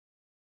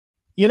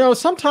You know,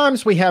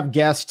 sometimes we have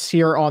guests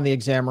here on the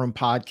Exam Room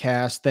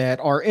podcast that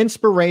are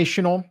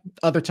inspirational.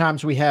 Other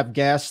times we have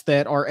guests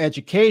that are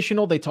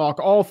educational. They talk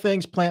all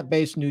things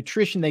plant-based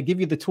nutrition. They give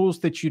you the tools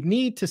that you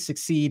need to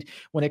succeed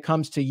when it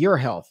comes to your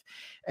health.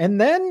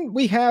 And then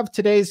we have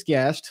today's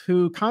guest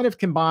who kind of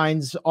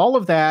combines all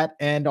of that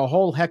and a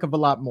whole heck of a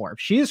lot more.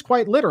 She is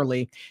quite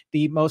literally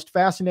the most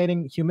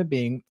fascinating human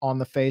being on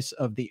the face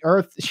of the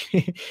earth.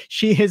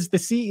 She is the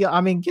CEO.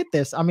 I mean, get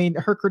this. I mean,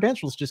 her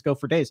credentials just go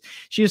for days.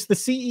 She is the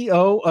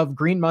CEO of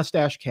Green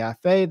Moustache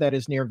Café that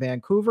is near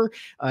Vancouver.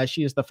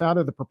 She is the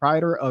founder, the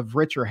proprietor of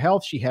Richer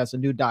Health. She has a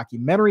new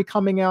documentary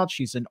coming out.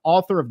 She's an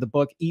author of the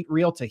book Eat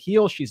Real to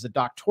Heal. She's a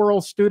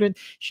doctoral student.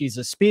 She's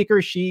a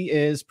speaker. She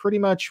is pretty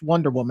much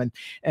Wonder Woman.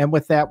 And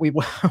with that, we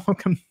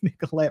welcome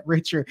Nicolette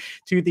Richer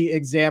to the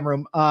Exam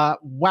Room.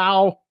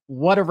 Wow,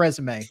 what a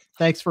resume.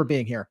 Thanks for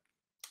being here.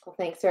 Well,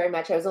 thanks very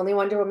much. I was only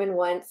Wonder Woman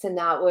once, and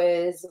that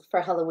was for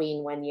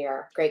Halloween one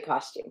year. Great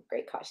costume.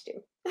 Great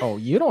costume. Oh,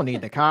 you don't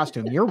need the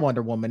costume. You're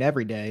Wonder Woman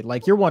every day.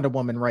 Like you're Wonder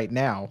Woman right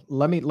now.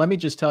 Let me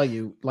just tell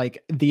you,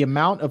 like the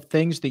amount of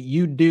things that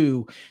you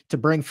do to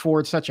bring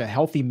forward such a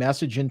healthy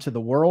message into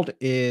the world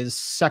is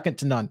second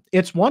to none.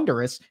 It's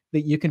wondrous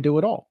that you can do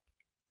it all.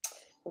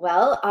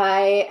 Well,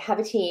 I have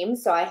a team,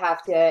 so I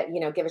have to,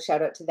 give a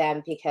shout out to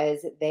them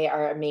because they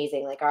are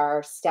amazing. Like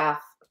our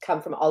staff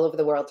come from all over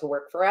the world to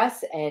work for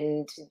us,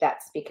 and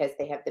that's because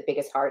they have the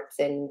biggest hearts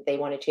and they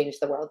want to change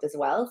the world as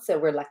well. So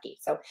we're lucky.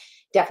 So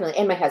definitely,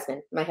 and my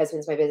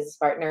husband's my business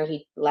partner.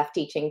 He left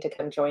teaching to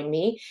come join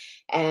me,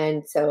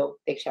 and so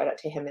big shout out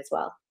to him as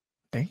well.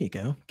 There you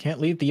go. Can't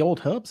leave the old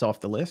hubs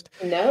off the list.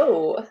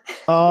 No.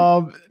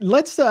 I'm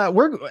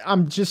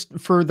just,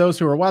 for those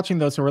who are watching,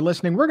 those who are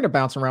listening, we're going to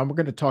bounce around. We're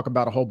going to talk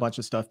about a whole bunch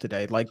of stuff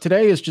today. Like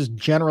today is just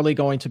generally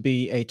going to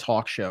be a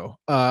talk show,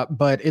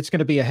 but it's going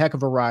to be a heck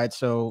of a ride.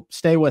 So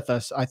stay with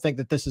us. I think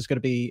that this is going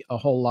to be a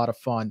whole lot of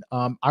fun.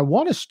 I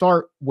want to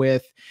start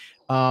with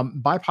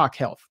BIPOC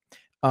health.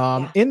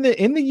 In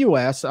the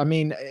US, I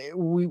mean,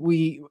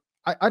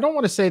 I don't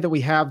want to say that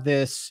we have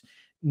this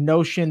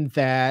notion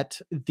that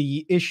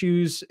the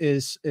issues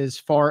is as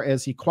far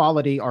as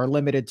equality are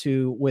limited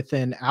to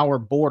within our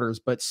borders,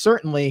 but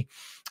certainly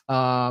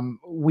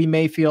we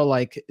may feel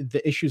like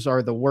the issues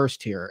are the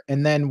worst here.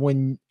 And then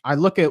when I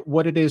look at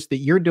what it is that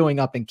you're doing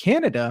up in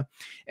Canada,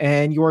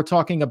 and you're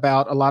talking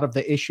about a lot of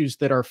the issues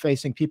that are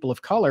facing people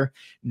of color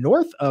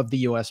north of the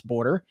US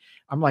border,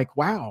 I'm like,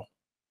 wow,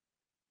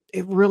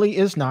 it really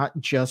is not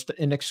just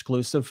an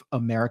exclusive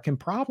American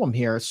problem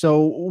here.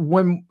 So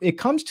when it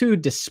comes to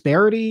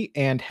disparity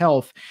and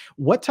health,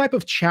 what type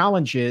of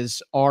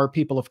challenges are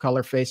people of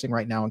color facing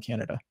right now in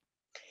Canada?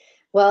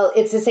 Well,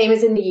 it's the same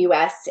as in the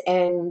US,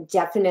 and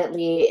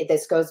definitely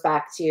this goes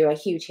back to a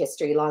huge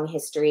history, long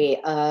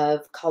history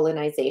of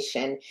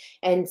colonization.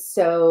 And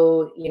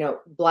so,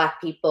 Black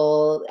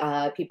people,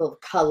 people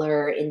of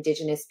color,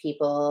 Indigenous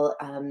people,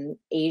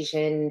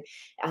 Asian,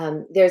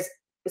 there's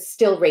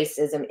still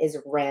racism is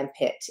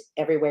rampant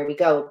everywhere we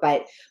go.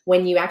 But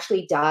when you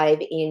actually dive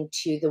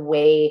into the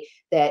way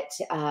that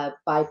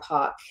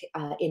BIPOC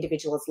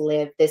individuals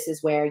live, this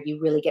is where you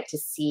really get to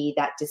see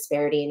that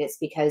disparity. And it's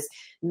because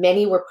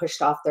many were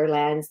pushed off their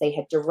lands. They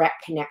had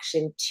direct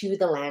connection to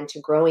the land, to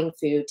growing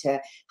food, to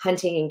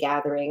hunting and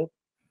gathering.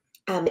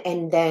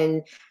 And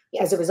then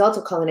as a result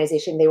of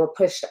colonization, they were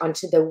pushed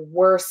onto the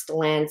worst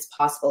lands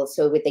possible.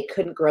 So they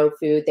couldn't grow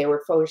food. They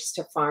were forced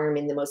to farm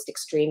in the most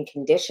extreme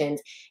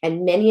conditions.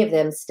 And many of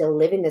them still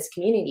live in these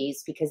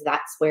communities because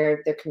that's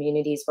where their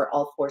communities were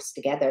all forced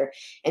together.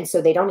 And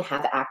so they don't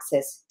have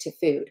access to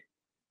food.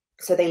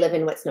 So they live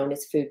in what's known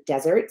as food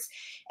deserts.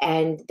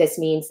 And this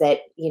means that,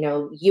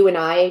 you and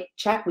I,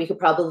 Chuck, we could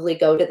probably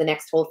go to the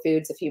next Whole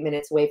Foods a few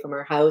minutes away from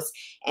our house,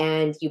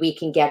 and we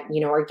can get,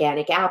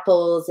 organic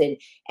apples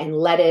and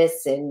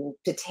lettuce and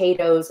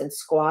potatoes and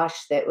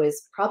squash that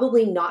was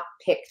probably not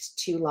picked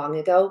too long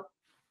ago.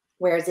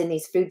 Whereas in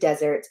these food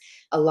deserts,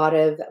 a lot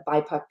of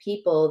BIPOC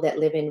people that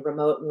live in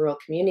remote and rural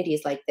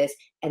communities like this,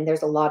 and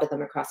there's a lot of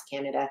them across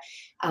Canada,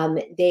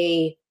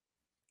 they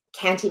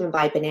can't even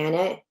buy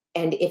banana.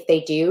 And if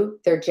they do,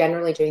 they're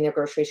generally doing their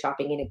grocery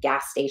shopping in a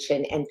gas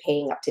station and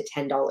paying up to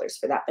 $10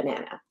 for that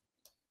banana.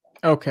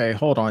 Okay,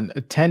 hold on.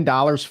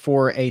 $10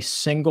 for a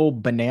single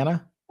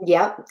banana?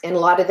 Yeah, and a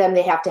lot of them,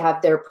 they have to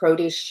have their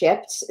produce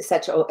shipped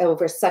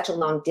over such a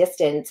long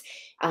distance,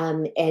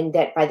 and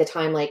that by the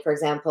time, like for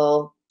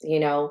example,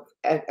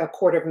 a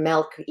quart of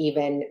milk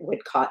even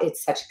would cost.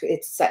 It's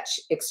such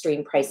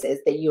extreme prices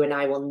that you and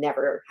I will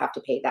never have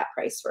to pay that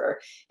price for.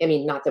 I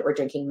mean, not that we're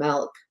drinking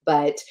milk,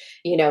 but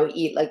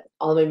eat like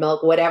almond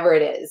milk, whatever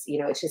it is.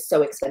 It's just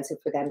so expensive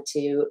for them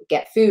to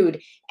get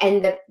food,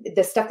 and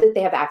the stuff that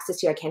they have access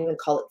to, I can't even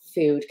call it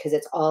food because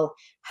it's all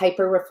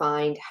hyper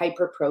refined,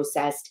 hyper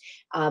processed.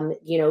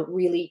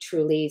 Really,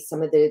 truly,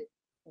 some of the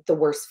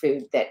worst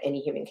food that any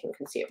human can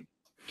consume.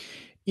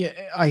 Yeah,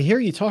 I hear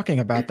you talking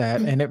about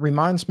that, and it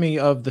reminds me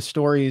of the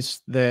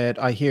stories that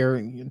I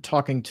hear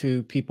talking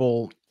to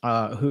people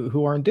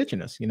who are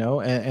indigenous,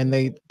 and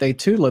they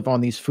too live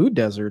on these food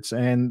deserts,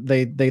 and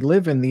they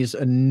live in these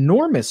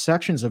enormous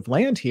sections of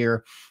land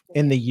here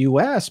in the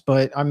U.S.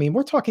 But I mean,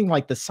 we're talking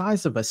like the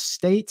size of a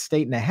state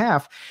and a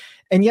half,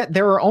 and yet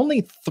there are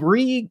only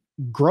 3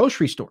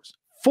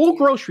 full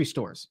grocery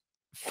stores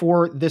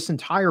for this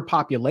entire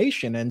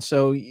population. And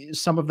so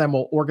some of them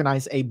will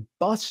organize a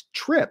bus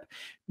trip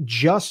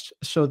just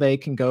so they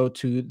can go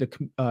to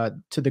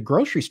the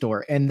grocery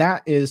store, and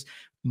that is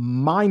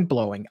mind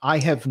blowing. I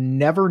have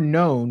never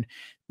known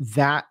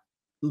that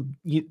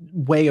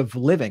way of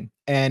living.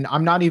 And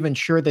I'm not even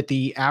sure that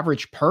the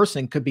average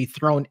person could be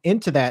thrown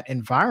into that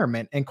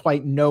environment and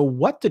quite know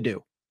what to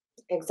do.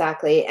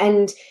 Exactly.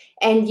 And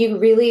you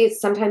really,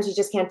 sometimes you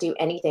just can't do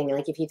anything.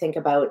 Like if you think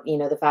about,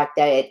 the fact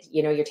that,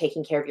 you're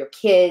taking care of your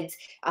kids,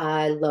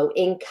 low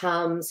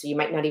income, so you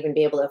might not even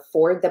be able to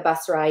afford the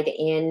bus ride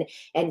in.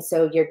 And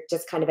so you're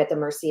just kind of at the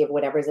mercy of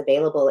whatever's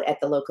available at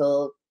the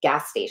local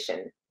gas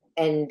station.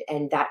 And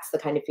that's the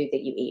kind of food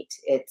that you eat.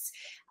 It's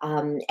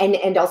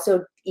and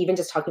also, even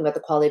just talking about the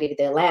quality of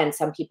the land,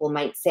 some people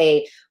might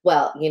say,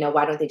 well,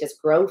 why don't they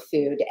just grow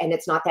food? And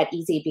it's not that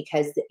easy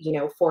because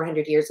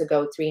 400 years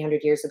ago,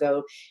 300 years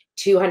ago,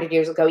 200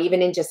 years ago,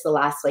 even in just the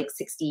last like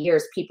 60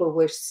 years, people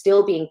were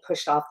still being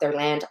pushed off their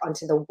land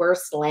onto the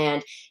worst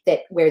land,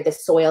 that where the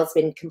soil's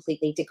been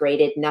completely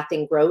degraded,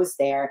 nothing grows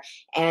there,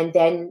 and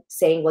then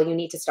saying, well, you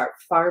need to start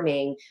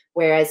farming.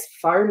 Whereas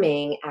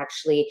farming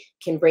actually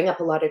can bring up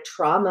a lot of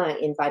trauma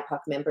in BIPOC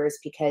members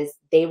because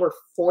they were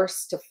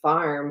forced to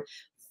farm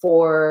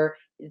for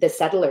the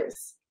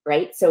settlers,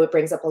 right? So it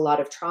brings up a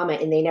lot of trauma,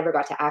 and they never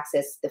got to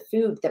access the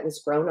food that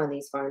was grown on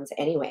these farms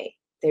anyway.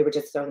 They were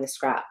just throwing the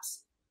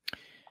scraps.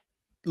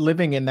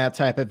 Living in that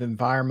type of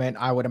environment,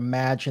 I would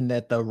imagine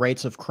that the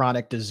rates of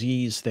chronic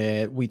disease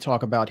that we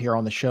talk about here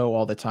on the show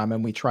all the time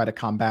and we try to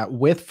combat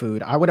with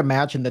food, I would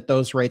imagine that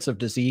those rates of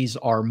disease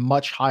are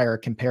much higher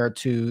compared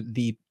to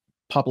the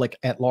public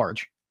at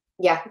large.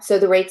 Yeah, so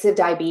the rates of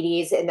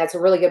diabetes, and that's a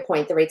really good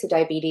point. The rates of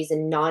diabetes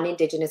in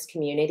non-Indigenous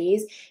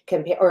communities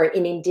or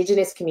in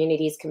Indigenous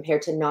communities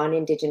compared to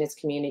non-Indigenous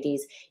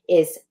communities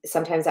is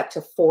sometimes up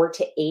to 4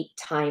 to 8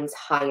 times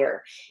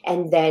higher.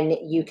 And then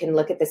you can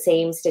look at the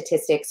same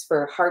statistics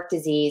for heart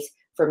disease,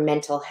 for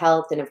mental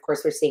health, and of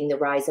course, we're seeing the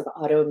rise of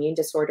autoimmune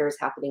disorders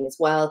happening as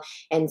well.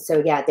 And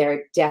so, yeah,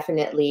 they're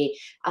definitely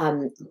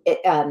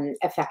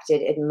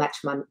affected in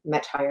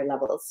much higher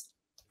levels.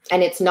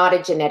 And it's not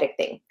a genetic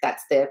thing.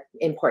 That's the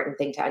important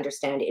thing to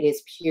understand. It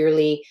is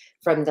purely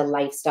from the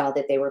lifestyle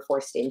that they were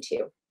forced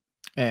into.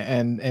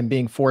 And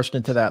being forced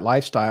into that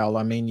lifestyle,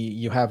 I mean,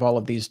 you have all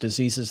of these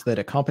diseases that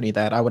accompany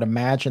that. I would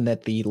imagine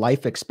that the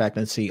life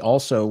expectancy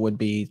also would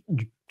be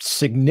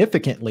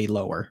significantly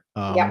lower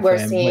Yeah, we're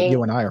than what you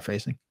seeing. and I are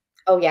facing.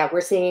 Oh yeah, we're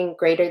seeing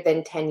greater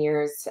than 10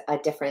 years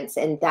difference,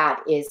 and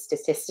that is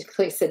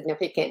statistically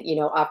significant.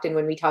 Often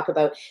when we talk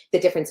about the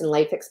difference in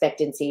life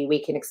expectancy,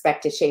 we can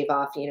expect to shave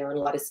off, in a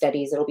lot of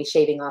studies, it'll be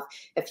shaving off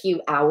a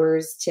few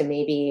hours to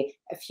maybe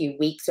a few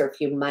weeks or a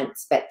few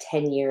months, but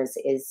 10 years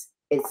is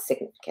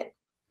significant.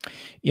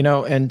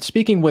 And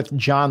speaking with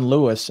John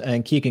Lewis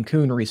and Keegan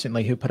Kuhn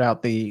recently, who put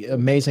out the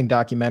amazing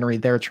documentary,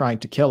 They're Trying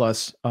to Kill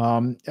Us,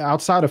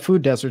 outside of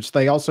food deserts,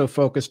 they also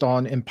focused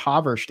on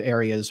impoverished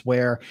areas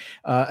where,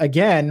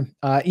 again,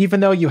 even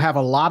though you have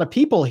a lot of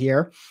people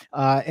here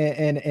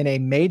in a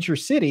major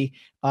city,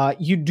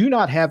 you do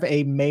not have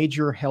a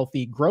major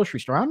healthy grocery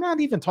store. I'm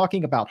not even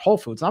talking about Whole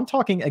Foods. I'm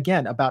talking,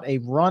 again, about a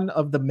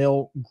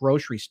run-of-the-mill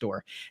grocery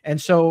store. And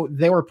so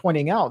they were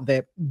pointing out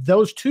that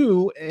those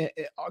two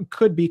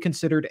could be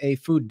considered a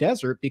food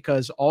desert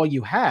because all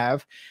you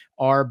have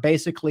are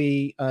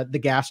basically the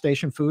gas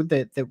station food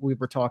that we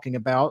were talking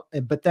about,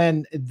 but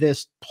then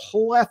this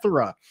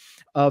plethora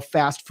of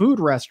fast food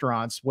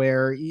restaurants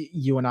where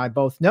you and I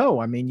both know.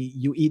 I mean,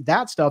 you eat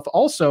that stuff.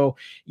 Also,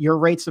 your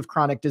rates of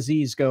chronic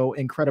disease go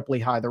incredibly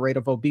high. The rate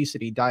of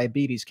obesity,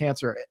 diabetes,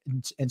 cancer,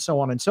 and so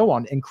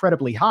on,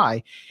 incredibly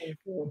high.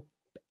 Mhm.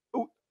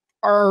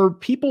 Are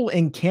people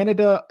in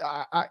Canada?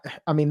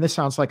 I mean, this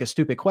sounds like a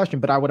stupid question,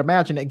 but I would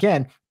imagine,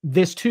 again,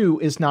 this too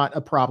is not a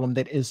problem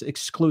that is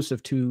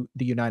exclusive to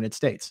the United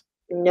States.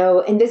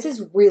 No, and this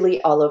is really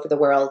all over the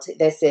world.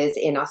 This is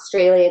in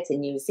Australia, it's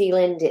in New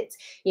Zealand, it's,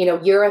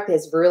 Europe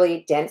is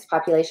really dense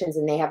populations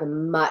and they have a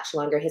much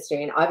longer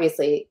history. And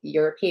obviously,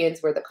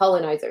 Europeans were the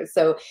colonizers.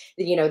 So,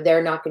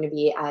 they're not going to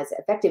be as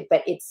effective,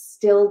 but it's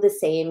still the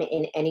same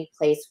in any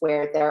place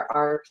where there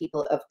are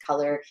people of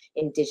color,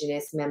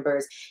 Indigenous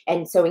members.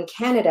 And so in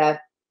Canada,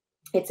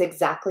 it's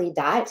exactly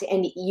that.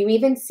 And you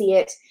even see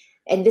it.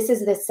 And this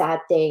is the sad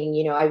thing,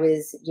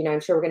 I'm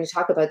sure we're going to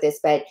talk about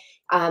this, but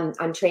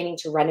I'm training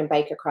to run and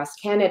bike across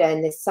Canada.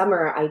 And this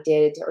summer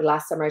or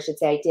last summer, I should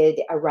say, I did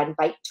a run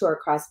bike tour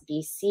across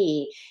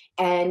BC.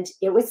 And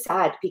it was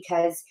sad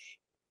because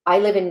I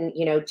live in,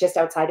 just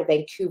outside of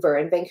Vancouver.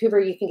 In Vancouver,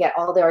 you can get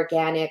all the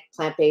organic,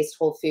 plant-based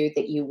whole food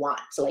that you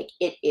want. So, like,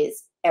 it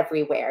is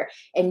everywhere.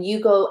 And you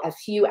go a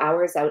few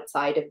hours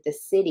outside of the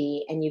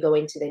city and you go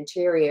into the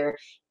interior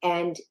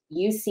and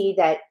you see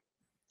that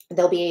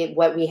there'll be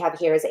what we have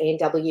here is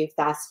A&W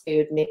fast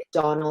food,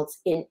 McDonald's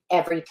in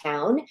every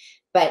town.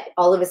 But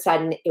all of a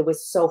sudden, it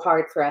was so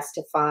hard for us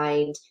to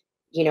find,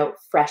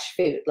 fresh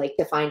food, like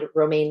to find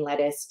romaine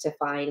lettuce, to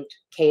find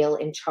kale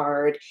and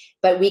chard,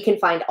 but we can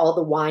find all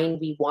the wine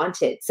we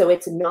wanted. So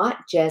it's not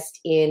just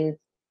in,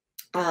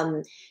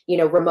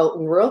 remote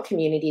and rural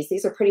communities.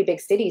 These are pretty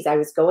big cities I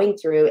was going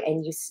through,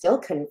 and you still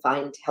couldn't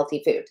find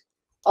healthy food.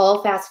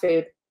 All fast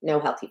food, no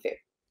healthy food.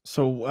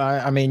 So,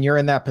 I mean, you're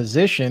in that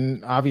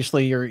position.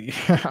 Obviously,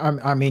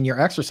 I mean, you're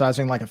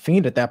exercising like a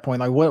fiend at that point.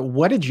 Like,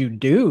 what did you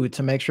do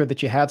to make sure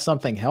that you had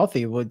something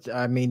healthy?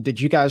 Did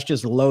you guys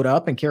just load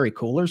up and carry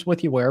coolers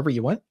with you wherever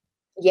you went?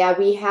 Yeah,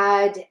 we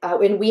had,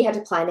 and we had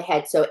to plan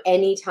ahead. So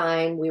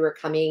anytime we were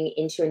coming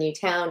into a new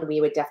town, we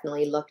would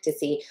definitely look to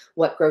see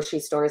what grocery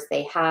stores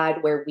they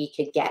had where we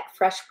could get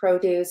fresh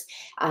produce,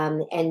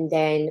 and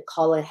then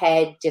call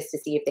ahead just to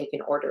see if they can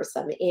order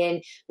some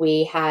in.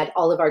 We had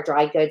all of our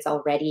dry goods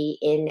already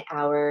in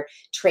our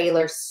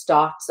trailer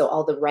stocked. So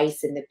all the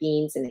rice and the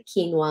beans and the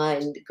quinoa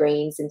and the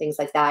grains and things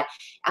like that.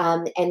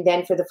 And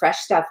then for the fresh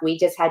stuff, we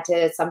just had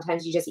to,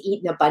 sometimes you just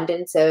eat an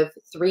abundance of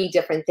 3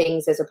 different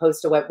things as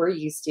opposed to what we're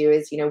used to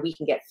is, we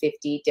can get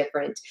 50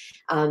 different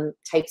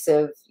types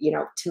of,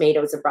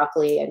 tomatoes and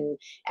broccoli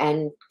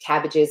and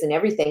cabbages and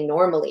everything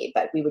normally,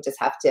 but we would just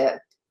have to,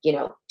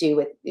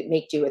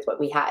 make do with what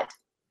we had.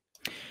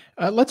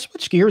 Let's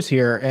switch gears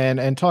here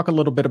and talk a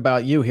little bit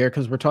about you here,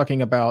 because we're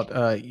talking about,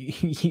 I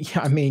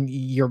mean,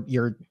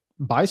 your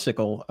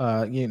bicycle,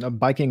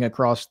 biking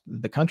across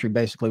the country,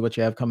 basically what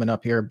you have coming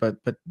up here, but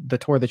the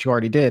tour that you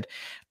already did.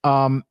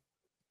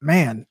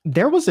 Man,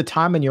 there was a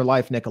time in your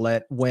life,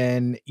 Nicolette,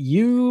 when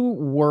you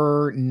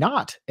were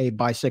not a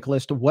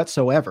bicyclist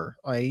whatsoever.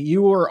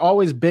 You were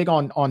always big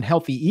on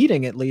healthy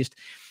eating, at least,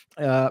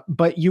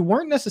 but you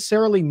weren't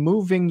necessarily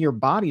moving your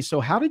body. So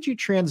how did you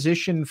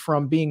transition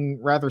from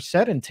being rather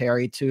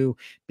sedentary to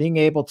being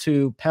able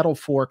to pedal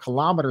for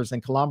kilometers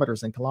and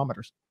kilometers and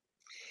kilometers?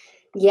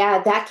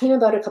 Yeah, that came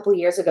about a couple of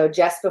years ago,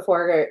 just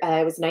before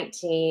I was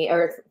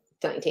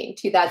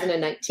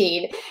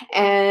 2019.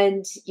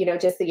 And,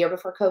 just the year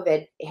before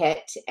COVID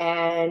hit.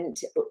 And,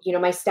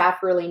 my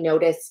staff really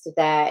noticed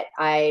that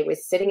I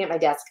was sitting at my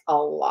desk a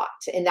lot.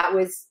 And that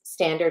was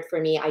standard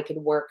for me. I could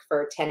work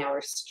for 10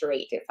 hours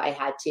straight if I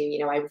had to.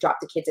 I would drop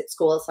the kids at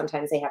school.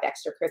 Sometimes they have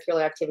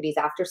extracurricular activities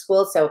after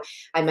school. So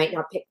I might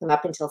not pick them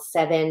up until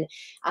 7.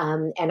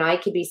 And I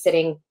could be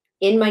sitting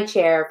in my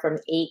chair from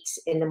 8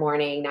 in the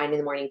morning, 9 in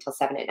the morning till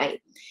 7 at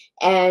night.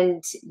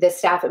 And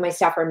my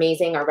staff are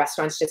amazing. Our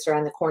restaurant's just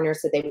around the corner.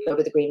 So they would go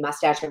to the Green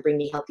Moustache and bring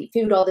me healthy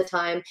food all the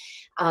time.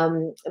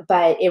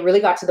 But it really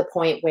got to the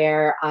point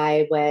where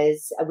we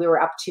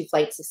were up 2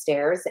 flights of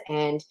stairs,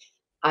 and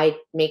I'd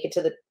make it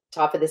to the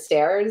top of the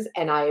stairs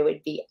and I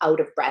would be out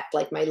of breath.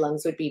 Like my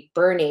lungs would be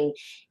burning.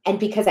 And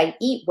because I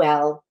eat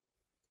well,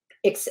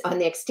 on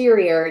the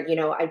exterior,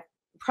 I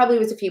probably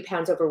was a few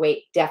pounds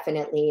overweight,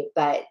 definitely.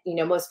 But,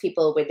 most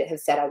people would have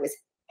said I was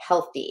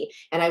healthy,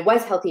 and I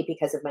was healthy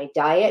because of my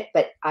diet,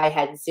 but I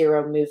had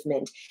 0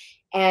 movement.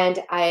 And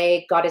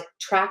I got a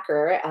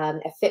tracker, a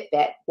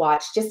Fitbit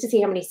watch, just to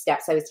see how many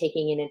steps I was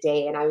taking in a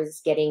day. And I was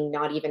getting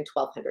not even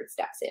 1,200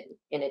 steps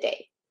in a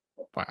day.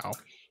 Wow.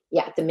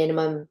 Yeah. The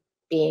minimum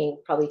being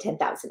probably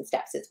 10,000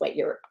 steps is what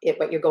you're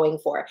going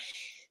for.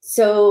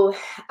 So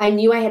I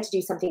knew I had to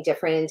do something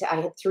different.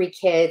 I had 3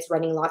 kids,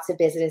 running lots of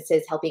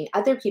businesses, helping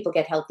other people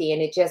get healthy.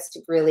 And it just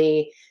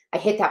really, I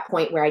hit that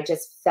point where I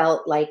just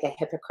felt like a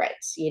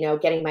hypocrite,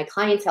 getting my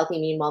clients healthy.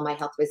 Meanwhile, my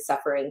health was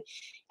suffering.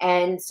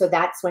 And so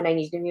that's when I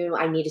knew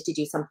I needed to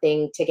do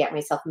something to get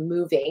myself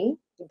moving.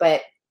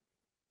 But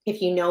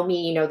if you know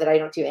me, you know that I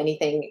don't do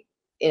anything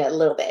in a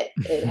little bit.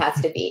 It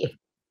has to be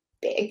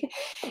big.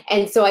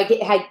 And so I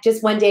had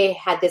just one day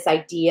had this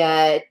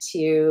idea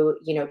to,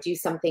 do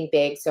something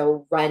big.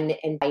 So run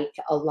and bike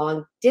a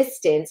long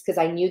distance, because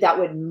I knew that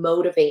would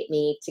motivate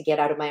me to get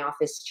out of my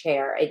office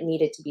chair. It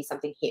needed to be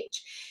something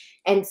huge.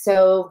 And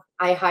so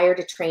I hired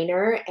a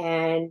trainer,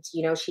 and,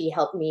 she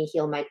helped me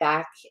heal my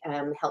back,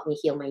 helped me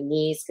heal my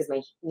knees because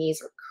my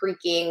knees were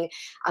creaking.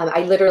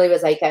 I literally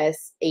was like a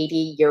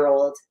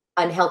 80-year-old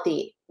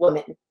unhealthy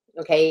woman,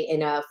 okay,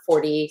 in a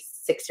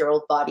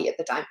 46-year-old body at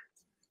the time.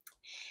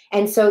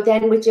 And so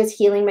then with just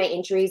healing my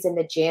injuries in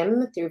the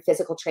gym through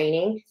physical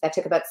training, that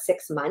took about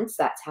 6 months.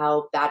 That's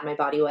how bad my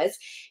body was.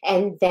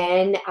 And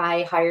then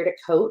I hired a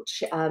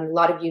coach. A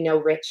lot of you know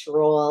Rich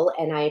Roll,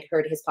 and I had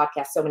heard his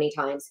podcast so many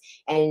times,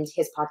 and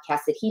his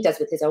podcast that he does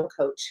with his own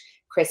coach,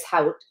 Chris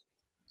Hout.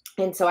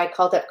 And so I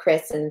called up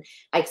Chris and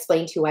I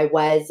explained who I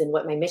was and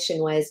what my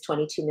mission was,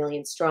 22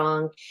 million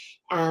strong.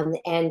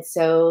 And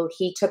so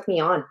he took me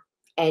on,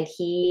 and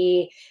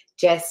he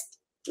just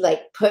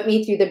like put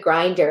me through the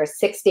grinder,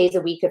 6 days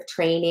a week of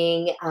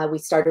training. We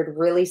started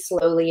really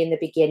slowly in the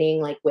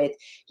beginning, like with,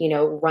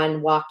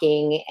 run,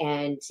 walking.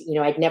 And,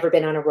 I'd never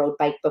been on a road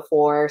bike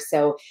before.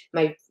 So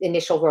my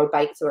initial road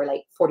bikes were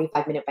like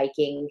 45-minute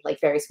biking, like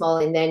very small.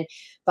 And then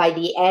by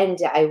the end,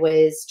 I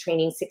was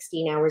training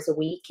 16 hours a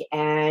week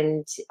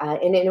and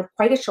in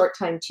quite a short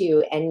time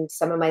too. And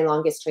some of my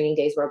longest training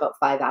days were about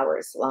 5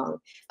 hours long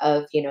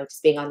of,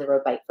 just being on the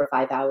road bike for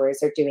 5 hours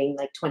or doing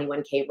like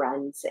 21K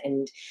runs.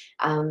 And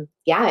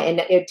yeah, and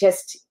it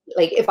just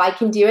like, if I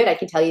can do it, I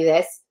can tell you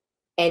this,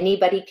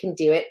 anybody can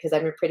do it because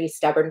I'm a pretty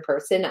stubborn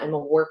person. I'm a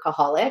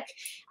workaholic.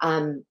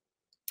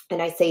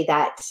 And I say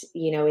that,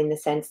 in the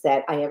sense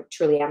that I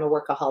truly am a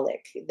workaholic,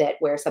 that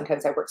where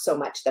sometimes I work so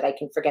much that I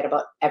can forget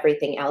about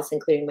everything else,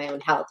 including my own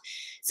health.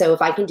 So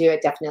if I can do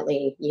it,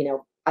 definitely,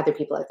 other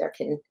people out there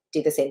can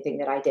do the same thing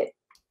that I did.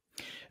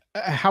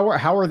 How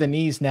are the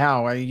knees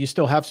now? You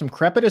still have some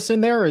crepitus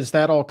in there? Or is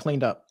that all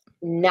cleaned up?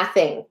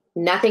 Nothing.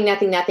 My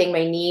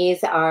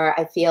knees are,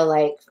 I feel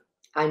like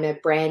I'm a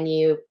brand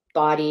new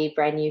body,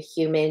 brand new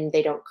human.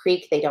 They don't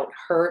creak, they don't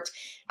hurt.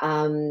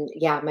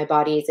 Yeah, my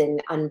body's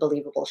in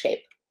unbelievable shape.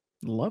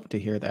 Love to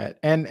hear that.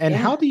 And Yeah.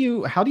 how do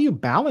you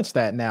balance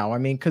that now? I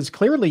mean, because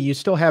clearly you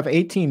still have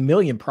 18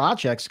 million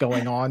projects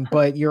going on,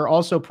 but you're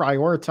also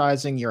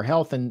prioritizing your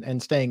health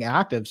and staying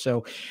active.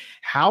 So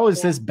how is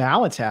Yeah. this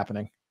balance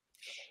happening?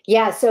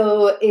 Yeah,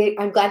 so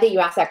I'm glad that you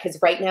asked that because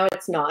right now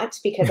it's not,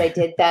 because I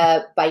did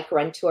the bike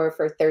run tour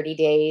for 30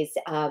 days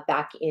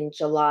back in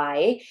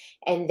July,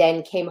 and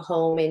then came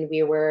home and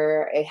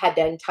I had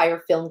the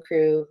entire film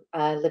crew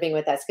living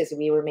with us because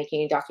we were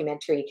making a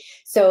documentary.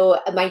 So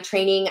my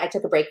training, I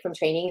took a break from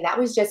training. That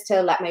was just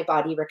to let my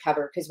body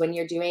recover, because when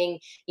you're doing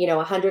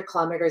 100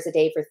 kilometers a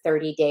day for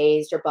 30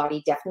 days, your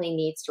body definitely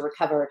needs to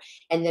recover.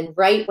 And then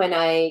right when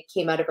I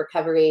came out of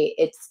recovery,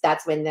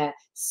 that's when the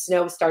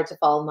snow started to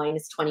fall,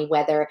 -20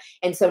 weather.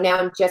 And so now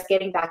I'm just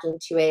getting back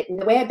into it. And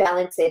the way I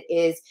balance it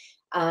is,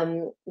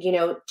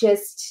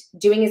 just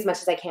doing as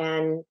much as I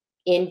can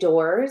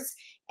indoors.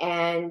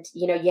 And,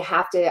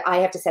 I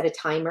have to set a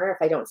timer. If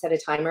I don't set a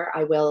timer,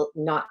 I will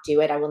not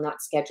do it. I will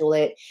not schedule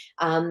it.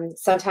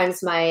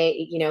 Sometimes my,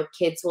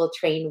 kids will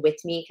train with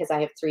me because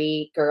I have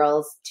 3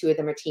 girls, 2 of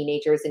them are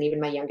teenagers. And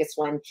even my youngest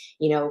one,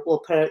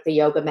 will put out the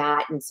yoga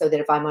mat. And so that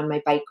if I'm on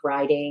my bike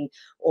riding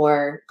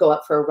or go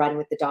out for a run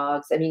with the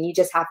dogs, I mean, you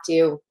just have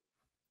to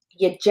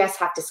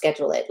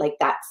schedule it. Like,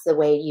 that's the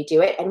way you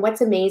do it. And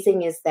what's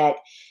amazing is that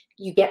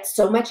you get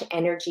so much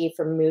energy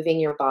from moving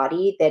your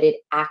body that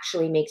it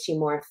actually makes you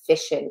more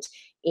efficient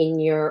in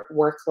your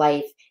work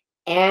life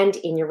and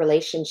in your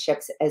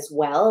relationships as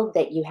well,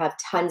 that you have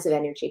tons of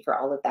energy for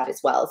all of that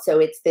as well. So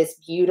it's this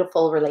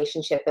beautiful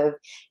relationship of,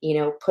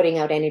 putting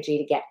out energy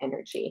to get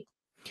energy.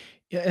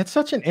 Yeah, it's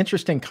such an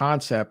interesting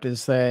concept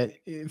is that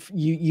if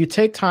you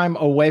take time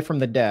away from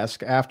the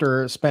desk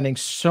after spending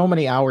so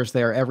many hours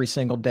there every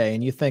single day,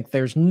 and you think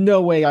there's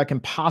no way I can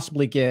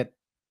possibly get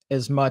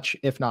as much,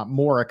 if not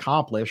more,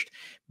 accomplished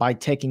by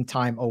taking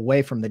time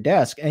away from the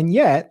desk. And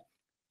yet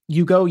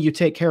you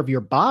take care of your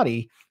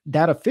body,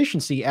 that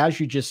efficiency, as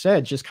you just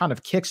said, just kind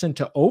of kicks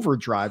into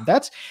overdrive.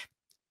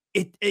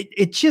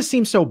 It just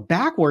seems so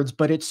backwards,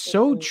 but it's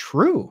so Mhm.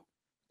 true.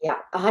 Yeah,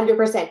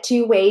 100%.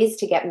 Two ways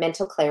to get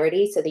mental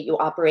clarity so that you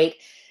operate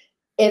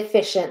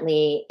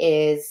efficiently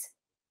is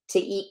to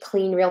eat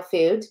clean, real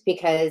food,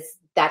 because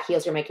that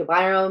heals your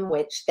microbiome,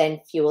 which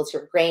then fuels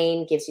your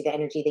brain, gives you the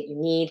energy that you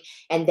need.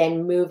 And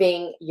then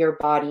moving your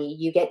body,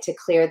 you get to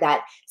clear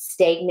that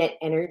stagnant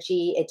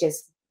energy. It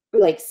just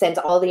like sends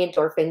all the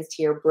endorphins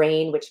to your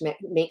brain, which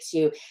makes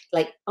you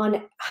like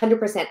on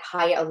 100%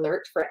 high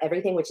alert for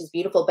everything, which is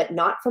beautiful, but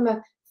not from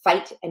a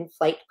fight and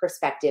flight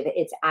perspective.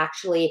 It's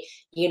actually,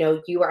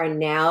 you are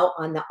now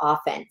on the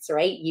offense,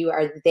 right? You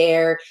are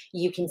there.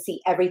 You can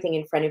see everything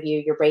in front of you.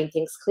 Your brain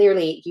thinks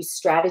clearly. You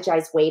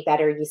strategize way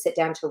better. You sit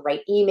down to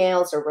write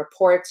emails or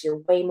reports.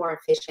 You're way more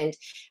efficient.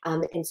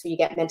 And so you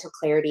get mental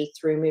clarity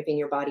through moving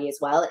your body as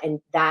well. And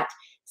that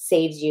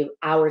saves you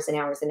hours and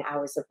hours and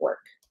hours of work.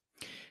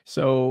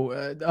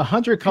 So,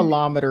 100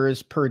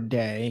 kilometers per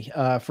day.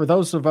 For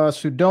those of us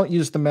who don't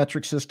use the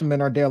metric system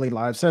in our daily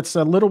lives, that's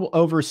a little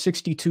over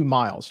 62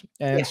 miles.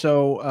 And Yeah.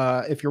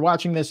 so, if you're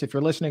watching this, if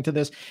you're listening to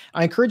this,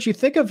 I encourage you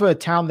think of a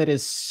town that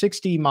is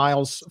 60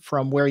 miles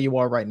from where you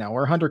are right now,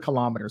 or 100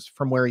 kilometers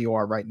from where you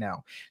are right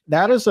now.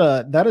 That is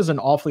an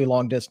awfully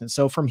long distance.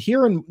 So, from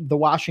here in the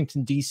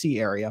Washington D.C.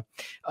 area,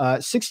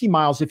 60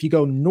 miles. If you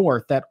go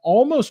north, that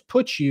almost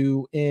puts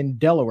you in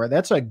Delaware.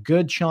 That's a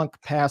good chunk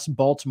past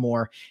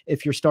Baltimore.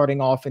 If you're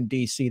starting off in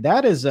DC,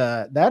 that is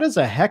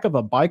a heck of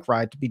a bike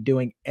ride to be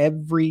doing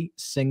every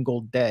single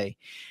day.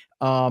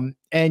 And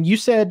you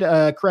said,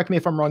 correct me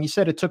if I'm wrong, you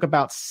said it took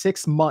about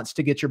 6 months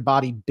to get your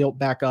body built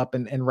back up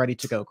and ready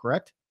to go,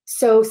 correct?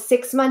 So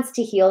 6 months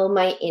to heal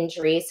my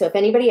injury. So if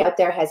anybody out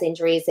there has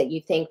injuries that you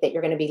think that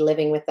you're going to be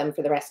living with them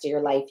for the rest of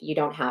your life, you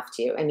don't have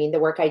to. I mean, the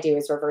work I do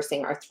is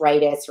reversing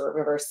arthritis or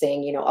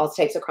reversing, all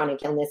types of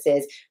chronic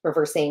illnesses,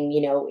 reversing,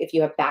 if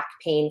you have back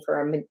pain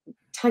for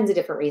tons of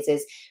different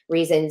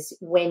reasons.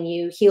 When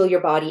you heal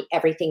your body,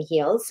 everything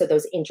heals. So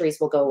those injuries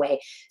will go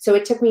away. So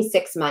it took me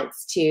 6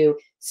 months to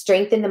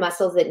strengthen the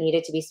muscles that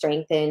needed to be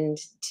strengthened,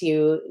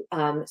 to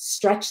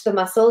stretch the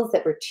muscles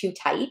that were too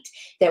tight,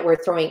 that were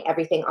throwing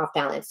everything off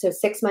balance. So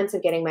 6 months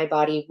of getting my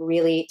body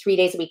really 3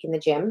 days a week in the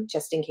gym,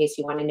 just in case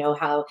you want to know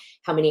how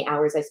many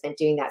hours I spent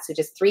doing that. So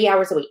just 3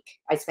 hours a week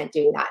I spent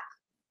doing that.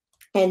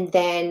 And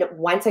then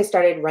once I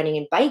started running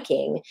and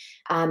biking,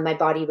 my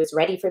body was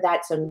ready for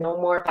that. So no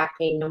more back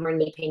pain, no more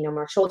knee pain, no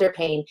more shoulder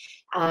pain.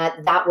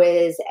 That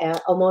was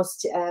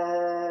almost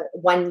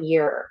 1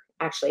 year,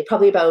 actually,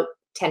 probably about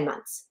 10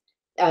 months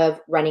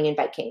of running and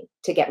biking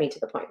to get me to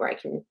the point where I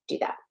can do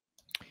that.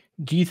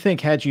 Do you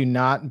think had you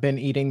not been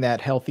eating that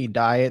healthy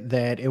diet,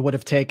 that it would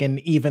have taken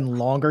even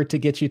longer to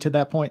get you to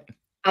that point?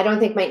 I don't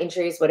think my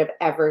injuries would have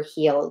ever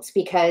healed,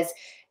 because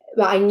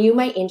I knew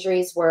my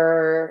injuries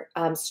were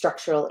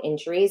structural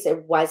injuries.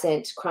 It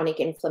wasn't chronic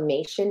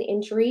inflammation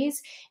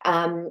injuries.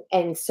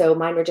 And so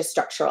mine were just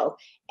structural.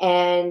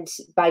 And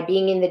by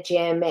being in the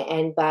gym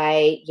and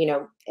by,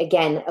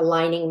 again,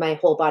 aligning my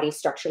whole body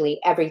structurally,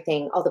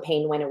 everything, all the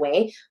pain went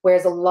away.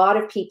 Whereas a lot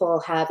of people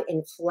have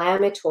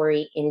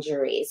inflammatory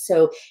injuries.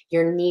 So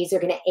your knees are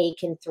going to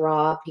ache and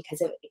throb because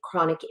of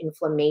chronic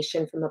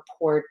inflammation from a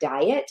poor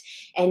diet.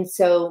 And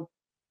so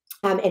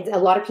and a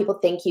lot of people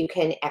think you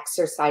can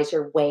exercise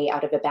your way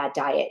out of a bad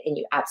diet, and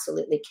you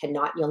absolutely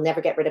cannot. You'll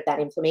never get rid of that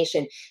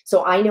inflammation.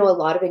 So I know a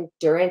lot of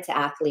endurance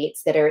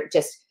athletes that are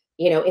just,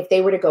 if they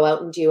were to go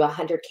out and do a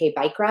 100K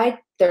bike ride,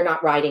 they're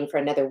not riding for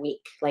another week.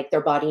 Like, their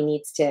body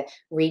needs to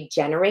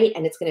regenerate,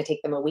 and it's going to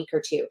take them a week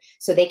or two.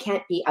 So they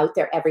can't be out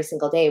there every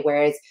single day.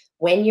 Whereas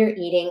when you're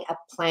eating a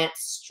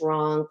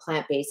strong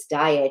plant-based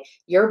diet,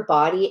 your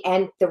body,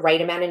 and the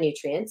right amount of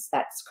nutrients,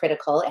 that's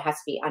critical. It has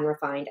to be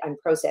unrefined,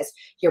 unprocessed.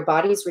 Your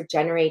body's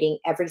regenerating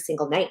every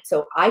single night.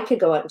 So I could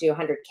go out and do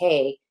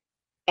 100K,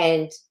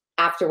 and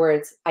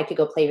afterwards I could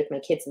go play with my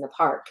kids in the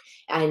park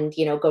and,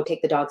 go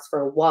take the dogs for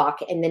a walk.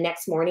 And the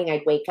next morning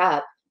I'd wake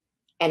up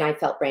and I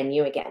felt brand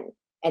new again.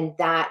 And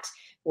that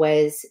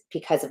was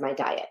because of my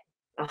diet,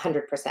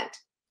 100%.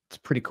 It's a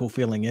pretty cool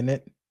feeling, isn't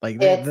it?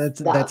 Like It's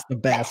that's the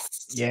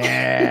best.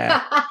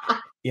 Yeah.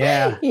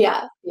 Yeah.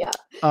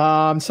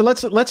 Yeah. So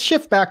let's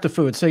shift back to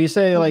food. So you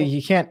say, like,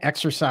 you can't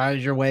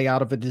exercise your way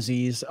out of a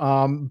disease,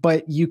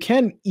 but you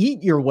can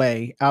eat your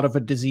way out of a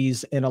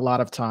disease in a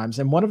lot of times.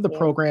 And one of the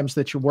programs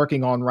that you're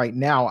working on right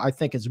now, I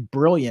think, is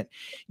brilliant.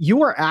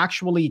 You are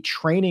actually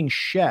training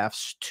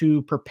chefs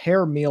to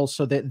prepare meals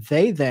so that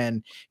they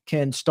then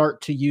can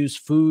start to use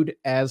food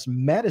as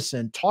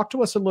medicine. Talk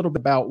to us a little bit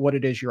about what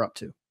it is you're up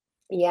to.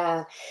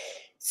 Yeah.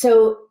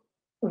 So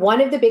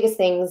one of the biggest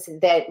things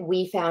that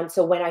we found,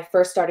 so when I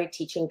first started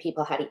teaching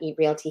people how to eat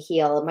real to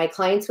heal, my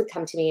clients would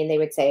come to me and they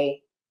would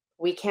say,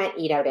 we can't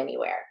eat out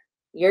anywhere.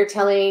 You're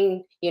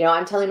telling,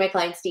 I'm telling my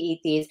clients to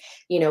eat these,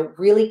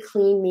 really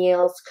clean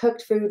meals,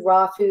 cooked food,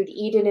 raw food,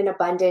 eat it in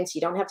abundance.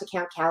 You don't have to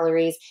count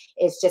calories.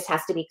 It just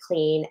has to be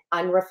clean,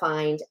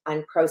 unrefined,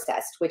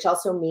 unprocessed, which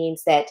also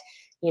means that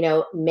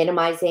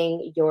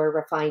minimizing your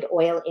refined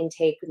oil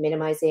intake,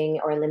 minimizing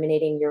or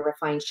eliminating your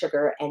refined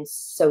sugar and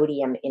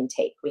sodium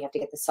intake. We have to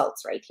get the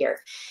salts right here.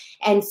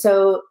 And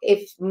so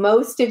if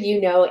most of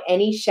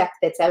any chef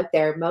that's out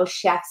there, most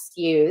chefs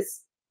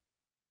use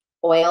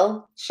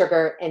oil,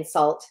 sugar, and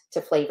salt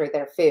to flavor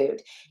their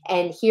food.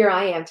 And here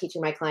I am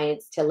teaching my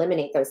clients to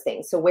eliminate those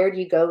things. So where do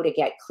you go to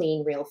get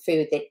clean, real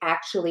food that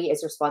actually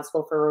is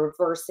responsible for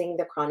reversing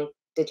the chronic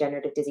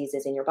degenerative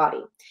diseases in your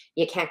body?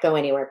 You can't go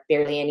anywhere.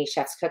 Barely any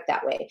chefs cook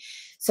that way.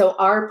 So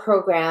our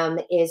program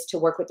is to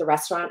work with the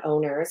restaurant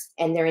owners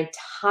and their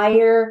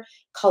entire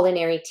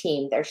culinary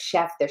team, their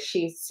chef, their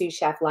sous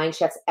chef, line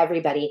chefs,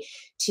 everybody,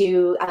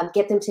 to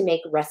get them to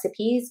make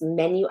recipes,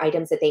 menu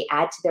items that they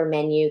add to their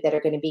menu that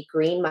are going to be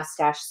Green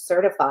Moustache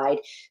certified,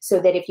 so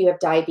that if you have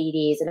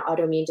diabetes, an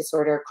autoimmune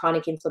disorder,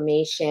 chronic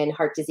inflammation,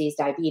 heart disease,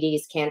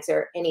 diabetes,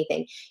 cancer,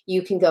 anything,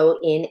 you can go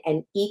in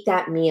and eat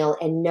that meal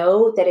and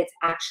know that it's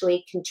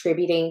actually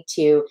contributing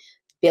to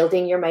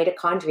building your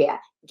mitochondria,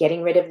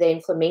 getting rid of the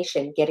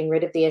inflammation, getting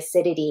rid of the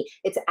acidity.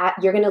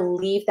 You're going to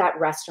leave that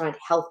restaurant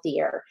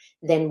healthier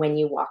than when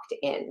you walked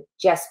in,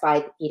 just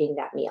by eating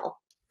that meal.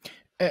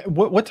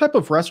 What type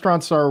of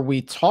restaurants are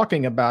we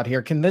talking about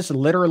here? Can this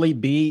literally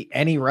be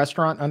any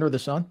restaurant under the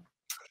sun?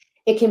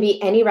 It can be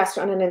any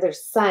restaurant under the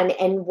sun.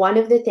 And one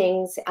of the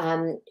things,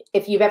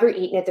 if you've ever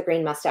eaten at the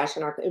Green Moustache,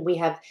 we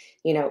have,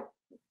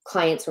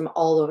 clients from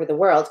all over the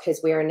world, because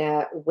we're in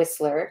a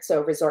Whistler,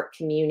 so resort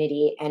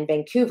community, and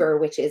Vancouver,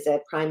 which is a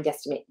prime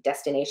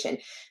destination.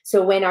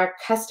 So when our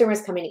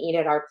customers come and eat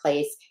at our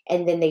place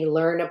and then they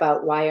learn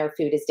about why our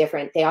food is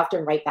different, they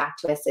often write back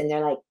to us and they're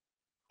like,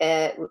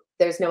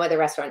 there's no other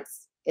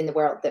restaurants in the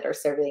world that are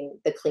serving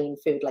the clean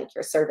food like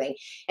you're serving.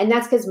 And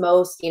that's because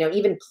most,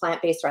 even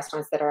plant-based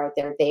restaurants that are out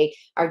there, they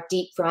are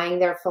deep frying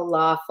their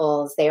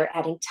falafels. They're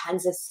adding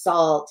tons of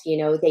salt.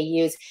 They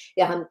use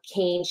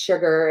cane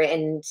sugar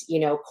and,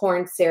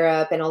 corn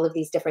syrup and all of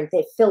these different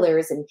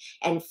fillers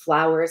and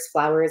flours.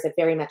 Flour is a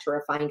very much a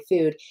refined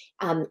food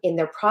in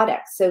their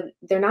products. So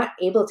they're not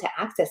able to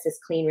access this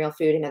clean, real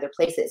food in other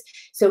places.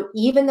 So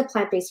even the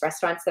plant-based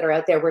restaurants that are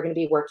out there, we're going to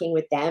be working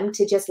with them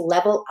to just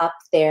level up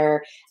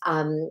their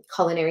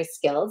culinary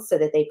skills so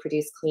that they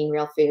produce clean,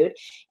 real food.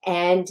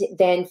 And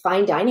then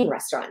fine dining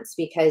restaurants,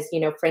 because,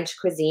 French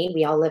cuisine,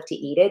 we all love to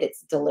eat it.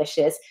 It's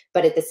delicious.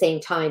 But at the same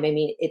time, I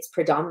mean, it's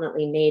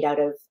predominantly made out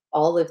of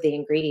all of the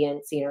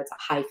ingredients. It's a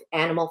high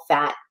animal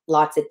fat,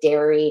 lots of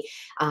dairy,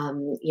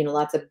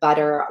 lots of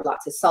butter,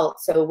 lots of salt.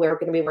 So we're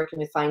going to be working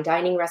with fine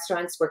dining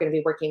restaurants. We're going to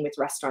be working with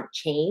restaurant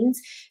chains.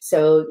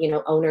 So,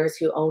 owners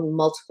who own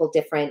multiple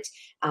different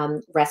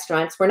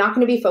restaurants. We're not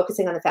going to be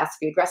focusing on the fast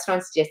food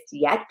restaurants just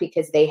yet,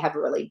 because they have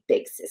really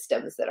big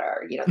systems that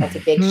are, that's a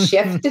big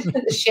shift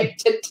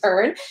to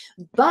turn.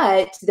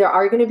 But there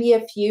are going to be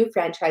a few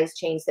franchise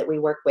chains that we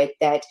work with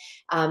that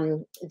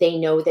they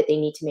know that they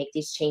need to make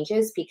these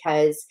changes,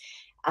 because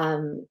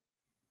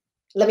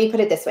let me put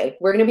it this way.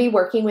 We're going to be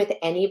working with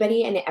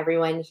anybody and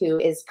everyone who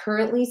is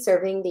currently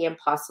serving the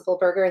Impossible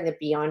Burger and the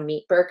Beyond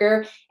Meat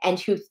Burger and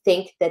who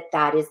think that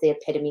that is the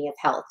epitome of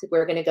health.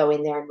 We're going to go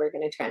in there and we're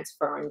going to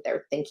transform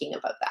their thinking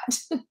about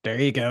that. There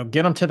you go.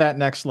 Get them to that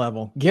next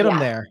level. Get them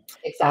there.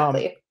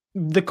 Exactly.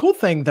 The cool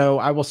thing, though,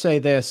 I will say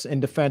this in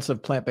defense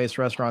of plant-based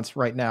restaurants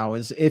right now,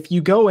 is if you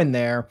go in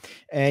there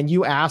and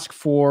you ask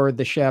for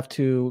the chef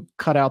to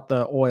cut out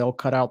the oil,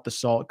 cut out the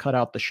salt, cut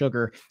out the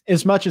sugar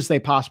as much as they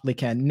possibly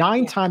can,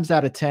 9 times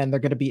out of 10, they're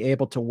going to be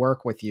able to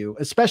work with you,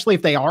 especially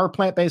if they are a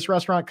plant-based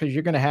restaurant, because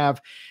you're going to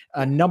have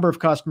a number of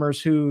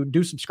customers who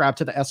do subscribe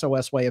to the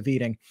SOS way of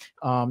eating.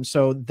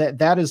 So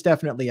that is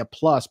definitely a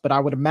plus. But I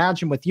would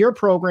imagine with your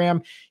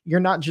program, you're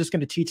not just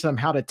going to teach them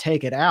how to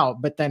take it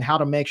out, but then how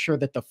to make sure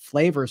that the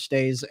flavor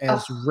stays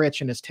as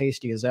rich and as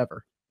tasty as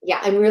ever.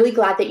 Yeah, I'm really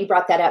glad that you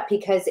brought that up,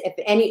 because if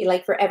any,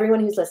 like for everyone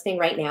who's listening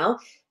right now,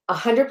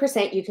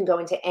 100% you can go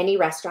into any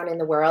restaurant in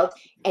the world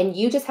and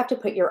you just have to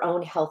put your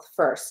own health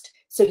first.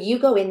 So you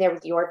go in there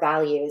with your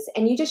values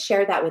and you just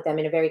share that with them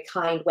in a very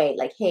kind way.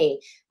 Like, hey,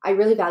 I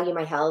really value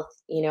my health.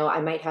 You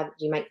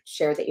might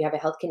share that you have a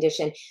health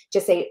condition.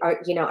 Just say, are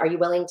you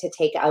willing to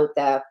take out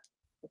the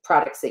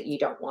products that you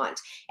don't want?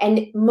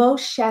 And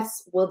most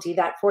chefs will do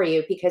that for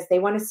you, because they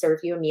want to serve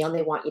you a meal and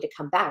they want you to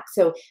come back.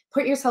 So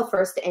put yourself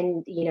first.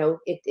 And,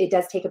 it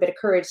does take a bit of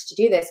courage to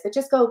do this, but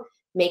just go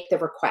make the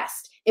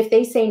request. If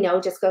they say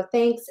no, just go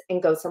thanks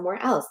and go somewhere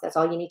else. That's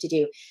all you need to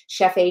do.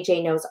 Chef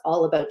AJ knows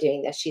all about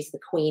doing this. She's the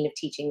queen of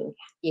teaching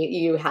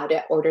you how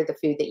to order the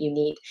food that you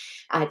need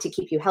to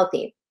keep you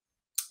healthy.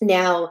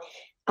 Now,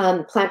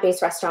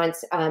 plant-based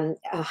restaurants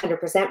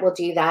 100% will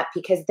do that,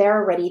 because they're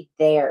already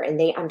there and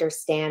they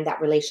understand that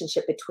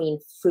relationship between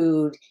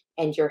food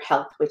and your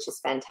health, which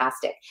is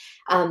fantastic.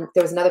 There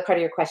was another part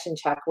of your question,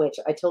 Chuck, which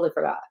I totally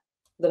forgot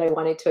that I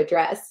wanted to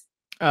address.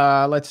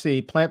 Let's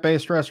see.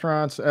 Plant-based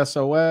restaurants,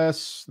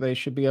 SOS, they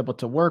should be able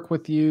to work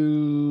with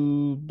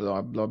you,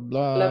 blah, blah,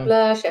 blah. Blah,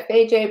 blah. Chef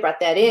AJ brought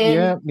that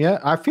in. Yeah.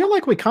 I feel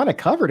like we kind of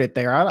covered it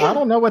there. I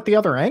don't know what the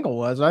other angle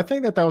was. I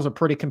think that was a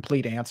pretty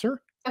complete answer.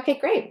 Okay,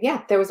 great.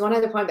 Yeah, there was one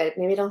other point, but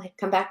maybe it'll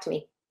come back to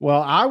me.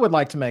 Well, I would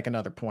like to make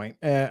another point.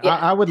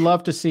 I would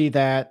love to see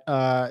that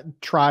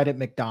tried at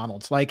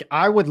McDonald's. Like,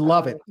 I would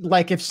love it.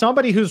 Like, if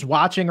somebody who's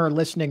watching or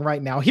listening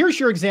right now, here's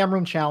your exam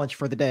room challenge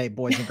for the day,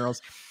 boys and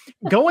girls.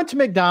 Go into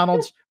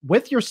McDonald's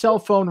with your cell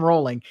phone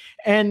rolling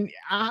and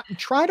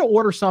try to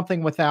order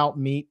something without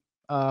meat,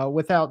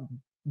 without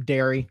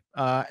dairy,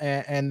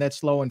 and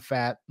that's low in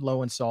fat,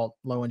 low in salt,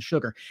 low in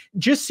sugar.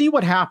 Just see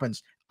what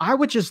happens. I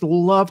would just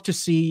love to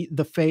see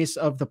the face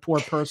of the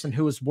poor person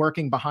who is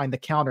working behind the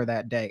counter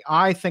that day.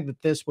 I think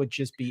that this would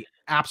just be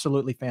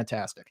absolutely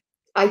fantastic.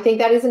 I think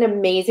that is an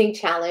amazing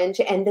challenge.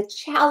 And the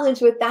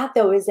challenge with that,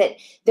 though, is that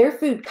their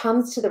food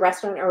comes to the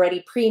restaurant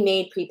already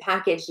pre-made,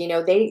 pre-packaged.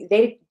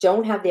 They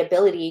don't have the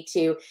ability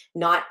to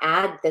not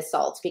add the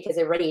salt, because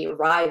it already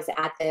arrives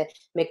at the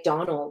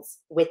McDonald's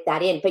with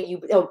that in. But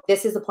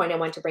this is the point I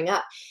want to bring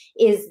up,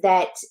 is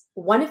that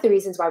one of the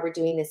reasons why we're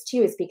doing this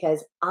too is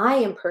because I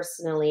am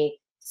personally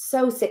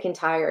so sick and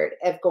tired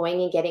of going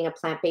and getting a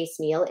plant-based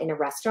meal in a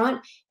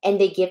restaurant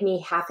and they give me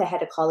half a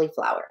head of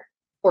cauliflower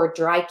or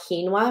dry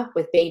quinoa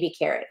with baby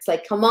carrots.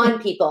 Like, come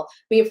on, people.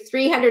 We have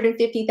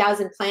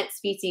 350,000 plant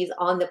species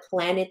on the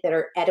planet that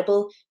are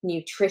edible,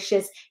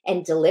 nutritious,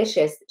 and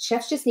delicious.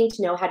 Chefs just need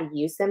to know how to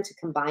use them to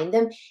combine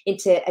them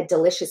into a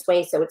delicious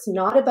way. So it's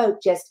not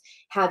about just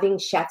having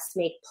chefs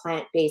make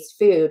plant-based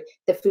food.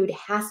 The food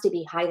has to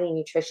be highly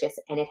nutritious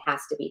and it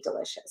has to be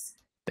delicious.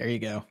 There you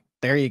go.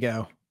 There you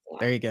go. Yeah.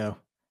 There you go.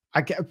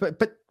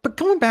 But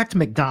going back to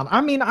McDonald's, I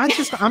mean, I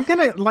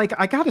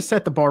got to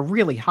set the bar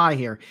really high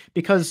here,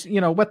 because,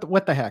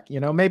 what the heck,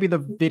 maybe the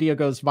video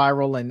goes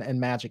viral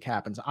and magic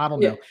happens. I don't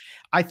know.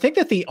 I think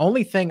that the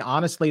only thing,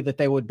 honestly, that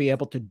they would be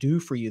able to do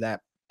for you that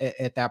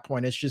at that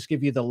point. It's just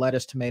give you the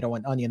lettuce, tomato,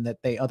 and onion that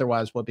they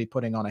otherwise would be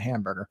putting on a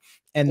hamburger.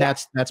 And Yeah.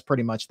 that's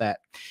pretty much that.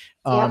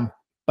 Yep.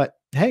 But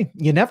hey,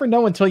 you never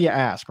know until you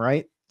ask,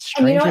 right?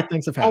 And you know Stranger what?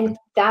 things have And happened.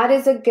 that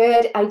is a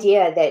good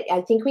idea that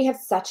I think we have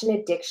such an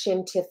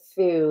addiction to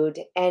food.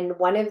 And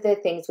one of the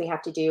things we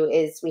have to do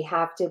is we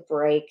have to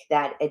break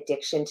that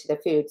addiction to the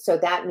food. So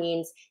that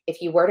means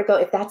if you were to go,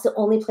 if that's the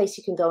only place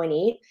you can go and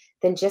eat,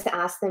 then just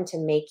ask them to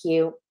make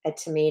you a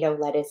tomato,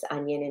 lettuce,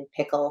 onion, and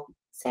pickle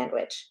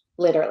sandwich.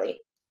 Literally.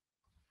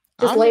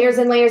 Just I layers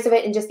mean, and layers of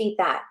it and just eat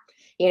that.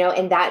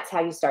 And that's how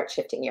you start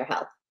shifting your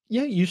health.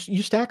 yeah, you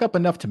stack up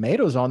enough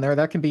tomatoes on there,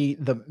 that can be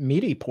the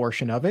meaty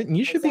portion of it, and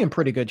you should be in Exactly.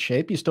 pretty good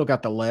shape. You still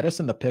got the lettuce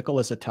and the pickle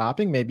as a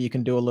topping. Maybe you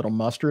can do a little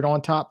mustard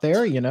on top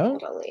there, you know?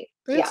 Totally.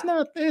 It's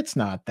Yeah.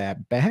 not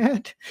that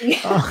bad. Yeah.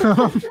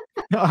 Um,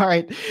 all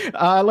right,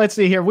 let's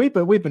see here. We've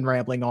been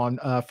rambling on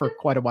for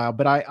quite a while,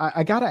 but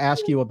I got to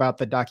ask you about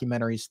the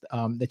documentaries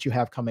that you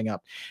have coming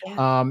up,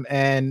 Yeah.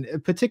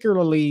 and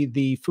particularly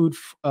the Food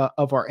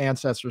of Our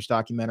Ancestors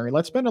documentary.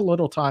 Let's spend a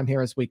little time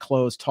here as we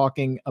close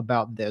talking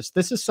about this.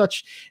 This is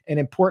such an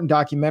important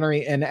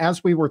documentary, and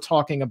as we were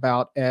talking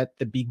about at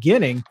the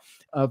beginning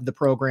of the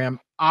program,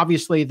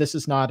 obviously this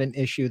is not an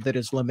issue that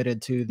is limited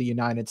to the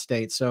United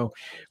States. So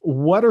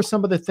what are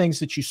some of the things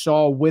that you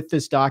saw with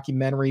this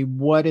documentary?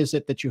 What is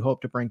it that you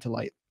hope to bring to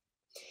light?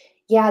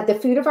 Yeah, The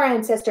Food of Our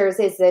Ancestors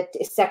is the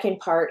second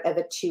part of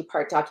a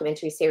two-part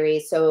documentary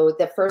series. So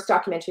the first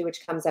documentary,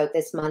 which comes out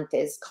this month,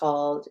 is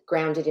called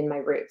Grounded in My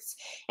Roots.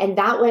 And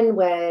that one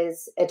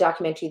was a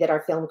documentary that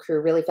our film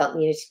crew really felt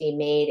needed to be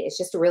made. It's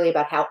just really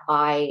about how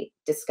I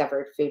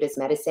discovered food as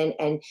medicine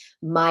and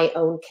my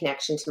own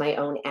connection to my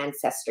own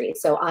ancestry.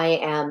 So I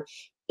am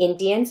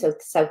Indian, so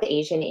South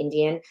Asian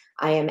Indian.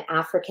 I am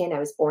African. I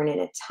was born in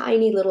a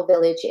tiny little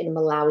village in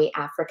Malawi,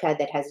 Africa,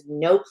 that has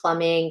no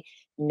plumbing,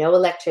 no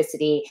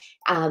electricity.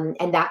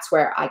 And that's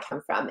where I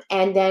come from.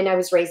 And then I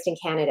was raised in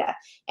Canada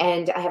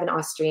and I have an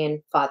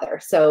Austrian father.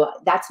 So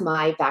that's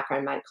my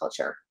background, my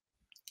culture.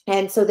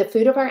 And so the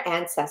Food of Our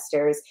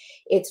Ancestors,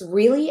 it's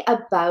really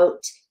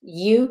about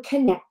you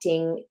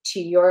connecting to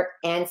your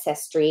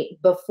ancestry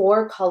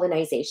before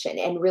colonization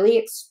and really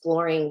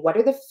exploring what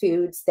are the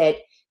foods that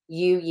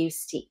you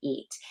used to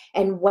eat.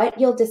 And what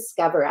you'll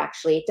discover,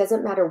 actually, it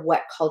doesn't matter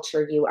what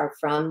culture you are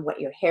from,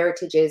 what your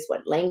heritage is,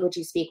 what language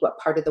you speak, what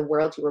part of the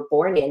world you were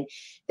born in,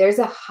 there's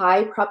a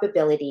high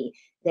probability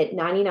that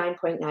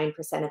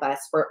 99.9% of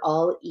us were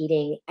all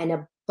eating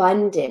an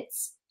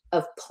abundance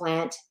of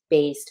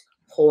plant-based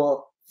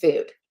whole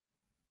food.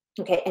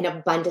 Okay, an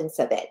abundance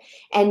of it.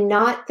 And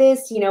not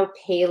this,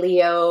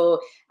 paleo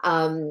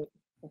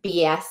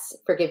BS,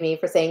 forgive me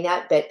for saying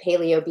that, but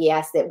paleo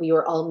BS that we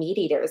were all meat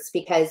eaters,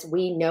 because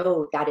we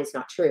know that is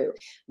not true.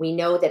 We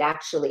know that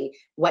actually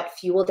what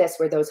fueled us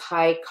were those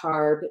high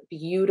carb,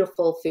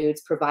 beautiful foods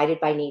provided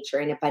by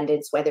nature in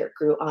abundance, whether it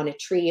grew on a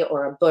tree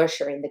or a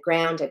bush or in the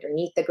ground,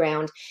 underneath the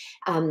ground.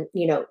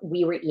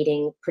 We were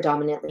eating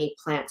predominantly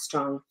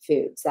plant-strong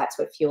foods. That's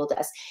what fueled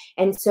us.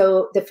 And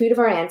so the Food of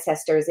Our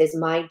Ancestors is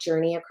my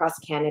journey across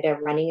Canada,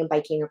 running and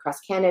biking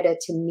across Canada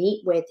to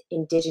meet with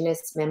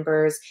Indigenous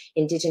members,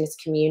 Indigenous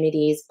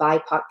communities,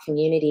 BIPOC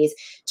communities,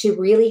 to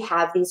really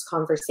have these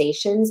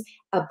conversations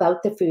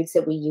about the foods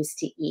that we used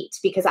to eat.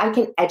 Because I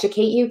can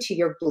educate you till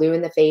you're blue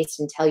in the face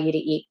and tell you to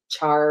eat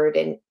chard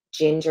and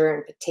ginger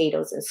and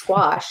potatoes and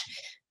squash.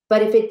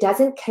 But if it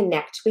doesn't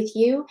connect with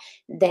you,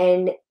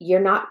 then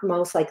you're not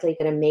most likely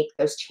going to make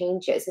those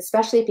changes,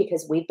 especially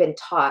because we've been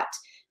taught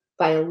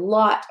by a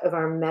lot of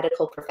our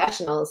medical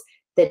professionals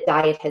that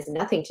diet has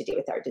nothing to do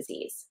with our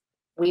disease.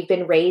 We've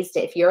been raised,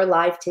 if you're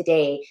alive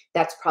today,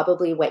 that's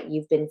probably what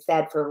you've been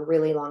fed for a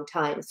really long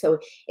time. So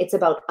it's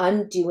about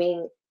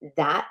undoing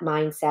that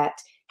mindset,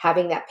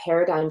 having that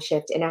paradigm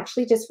shift, and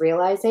actually just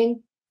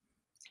realizing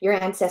your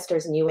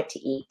ancestors knew what to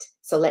eat.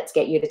 So let's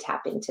get you to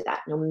tap into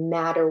that, no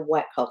matter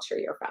what culture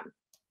you're from.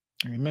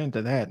 Amen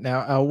to that.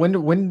 Now,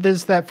 when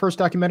does that first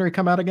documentary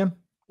come out again?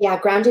 Yeah,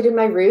 Grounded in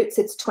My Roots.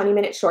 It's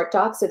 20-minute short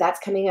doc. So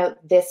that's coming out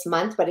this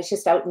month, but it's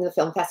just out in the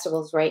film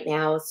festivals right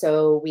now.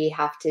 So we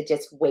have to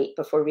just wait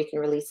before we can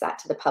release that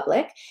to the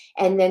public.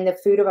 And then the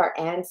Food of Our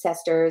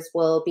Ancestors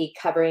will be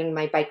covering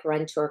my bike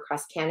run tour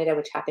across Canada,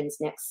 which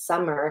happens next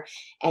summer.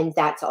 And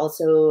that's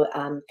also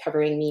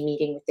covering me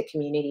meeting with the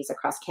communities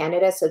across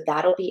Canada. So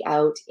that'll be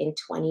out in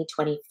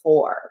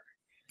 2024.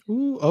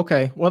 Ooh,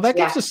 okay. Well, that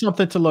Yeah. gives us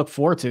something to look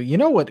forward to. You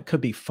know what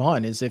could be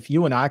fun is if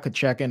you and I could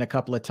check in a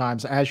couple of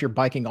times as you're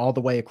biking all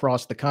the way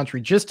across the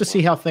country just to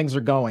see how things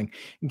are going,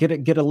 get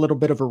a little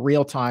bit of a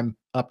real-time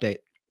update.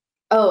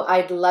 Oh,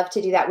 I'd love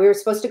to do that. We were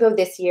supposed to go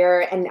this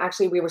year, and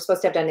actually we were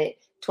supposed to have done it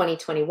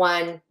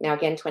 2021, now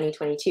again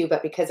 2022,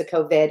 but because of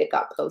COVID, it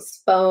got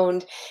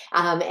postponed.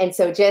 And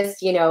so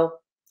just,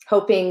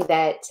 hoping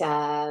that,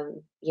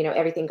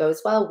 everything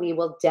goes well, we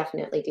will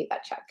definitely do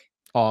that, Chuck.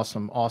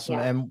 Awesome. Awesome.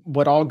 Yeah. And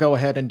what I'll go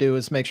ahead and do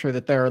is make sure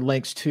that there are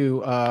links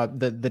to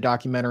the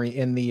documentary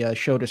in the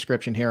show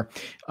description here.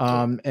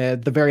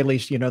 At the very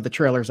least, the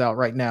trailer's out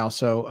right now.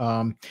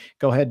 So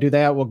go ahead, do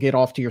that. We'll get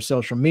off to your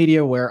social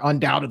media where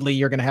undoubtedly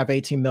you're going to have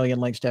 18 million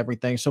links to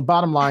everything. So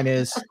bottom line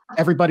is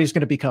everybody's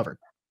going to be covered.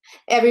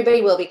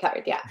 Everybody will be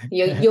covered. Yeah.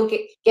 You'll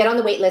get on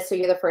the wait list. So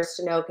you're the first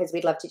to know, because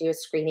we'd love to do a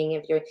screening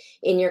if you're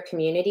in your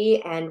community,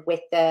 and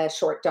with the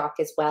short doc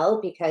as well,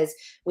 because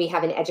we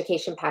have an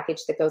education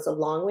package that goes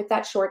along with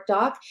that short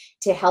doc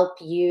to help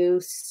you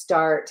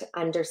start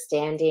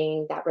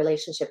understanding that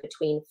relationship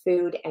between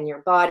food and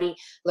your body,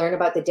 learn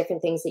about the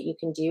different things that you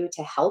can do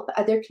to help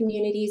other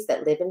communities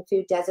that live in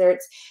food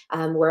deserts.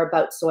 We're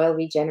about soil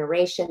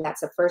regeneration.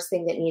 That's the first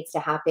thing that needs to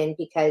happen,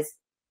 because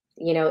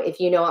if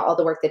you know all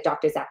the work that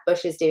Dr. Zach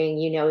Bush is doing,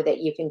 that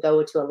you can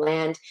go to a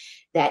land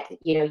that,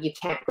 you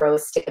can't grow a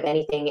stick of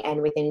anything.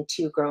 And within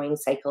 2 growing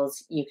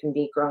cycles, you can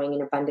be growing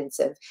an abundance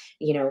of,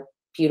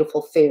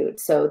 beautiful food.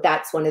 So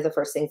that's one of the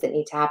first things that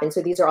need to happen.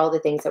 So these are all the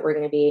things that we're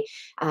going to be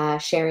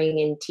sharing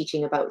and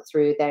teaching about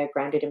through the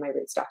Grounded in My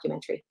Roots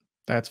documentary.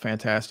 That's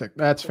fantastic.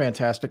 That's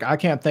fantastic. I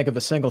can't think of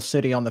a single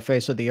city on the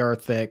face of the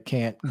earth that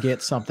can't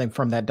get something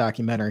from that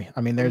documentary.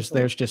 I mean, there's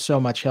just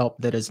so much help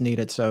that is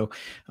needed. So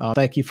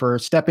thank you for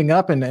stepping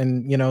up and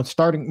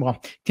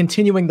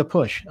continuing the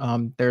push.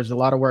 There's a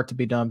lot of work to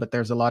be done, but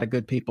there's a lot of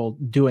good people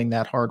doing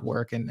that hard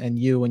work, and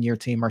you and your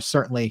team are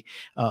certainly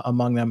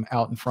among them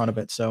out in front of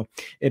it. So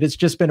it has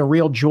just been a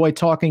real joy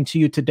talking to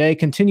you today.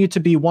 Continue to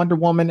be Wonder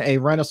Woman, a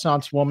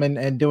Renaissance woman,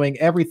 and doing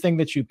everything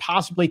that you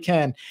possibly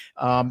can,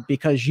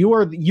 because you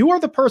are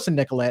the person,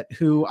 Nicolette,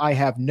 who I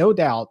have no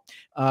doubt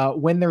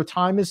when their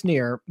time is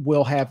near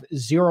will have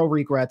zero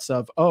regrets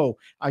of, oh,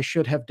 I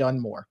should have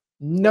done more.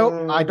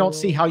 Nope, I don't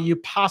see how you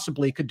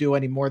possibly could do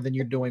any more than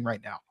you're doing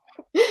right now.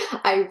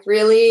 I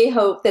really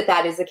hope that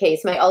that is the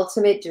case. My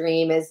ultimate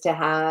dream is to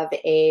have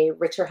a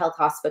Richer Health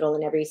Hospital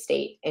in every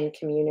state and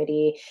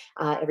community,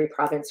 every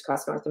province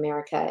across North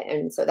America.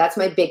 And so that's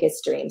my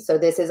biggest dream. So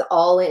this is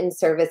all in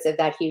service of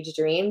that huge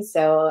dream.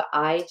 So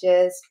I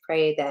just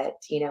pray that,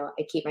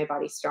 I keep my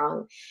body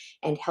strong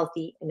and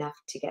healthy enough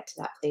to get to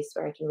that place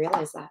where I can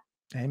realize that.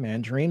 Hey,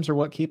 man, dreams are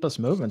what keep us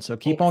moving. So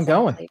keep on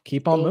going.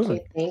 Keep on moving.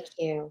 Thank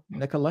you.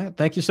 Nicolette,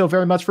 thank you so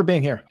very much for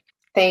being here.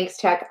 Thanks,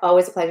 Chuck.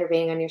 Always a pleasure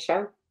being on your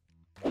show.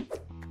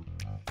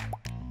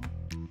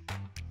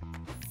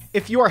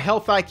 If your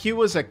health IQ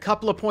was a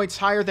couple of points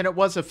higher than it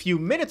was a few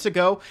minutes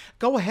ago,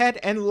 go ahead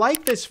and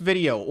like this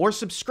video or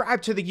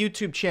subscribe to the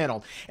YouTube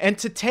channel. And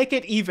to take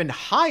it even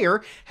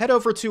higher, head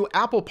over to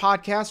Apple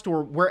Podcast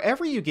or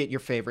wherever you get your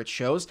favorite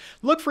shows.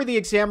 Look for The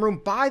Exam Room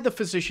by the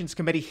Physicians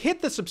Committee.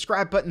 Hit the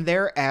subscribe button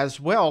there as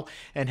well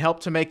and help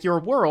to make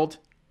your world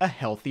a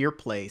healthier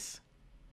place.